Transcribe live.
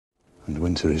and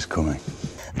winter is coming.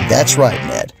 That's right,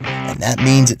 Ned, and that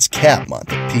means it's cab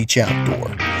month at Peach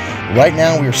Outdoor. Right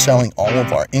now we are selling all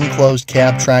of our enclosed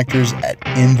cab tractors at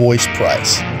Invoice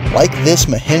Price. Like this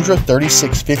Mahindra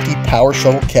 3650 Power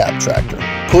Shuttle Cab Tractor.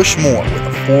 Push more with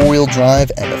a 4-wheel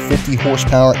drive and a 50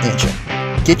 horsepower engine.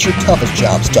 Get your toughest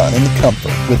jobs done in the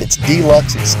comfort with its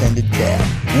deluxe extended cab.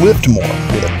 Lift more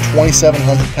with a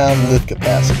 2,700-pound lift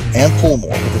capacity, and pull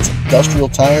more with its industrial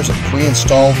tires and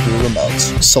pre-installed rear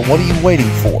remotes. So what are you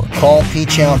waiting for? Call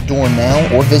Peach Outdoor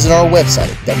now or visit our website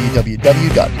at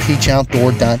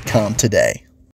www.peachoutdoor.com today.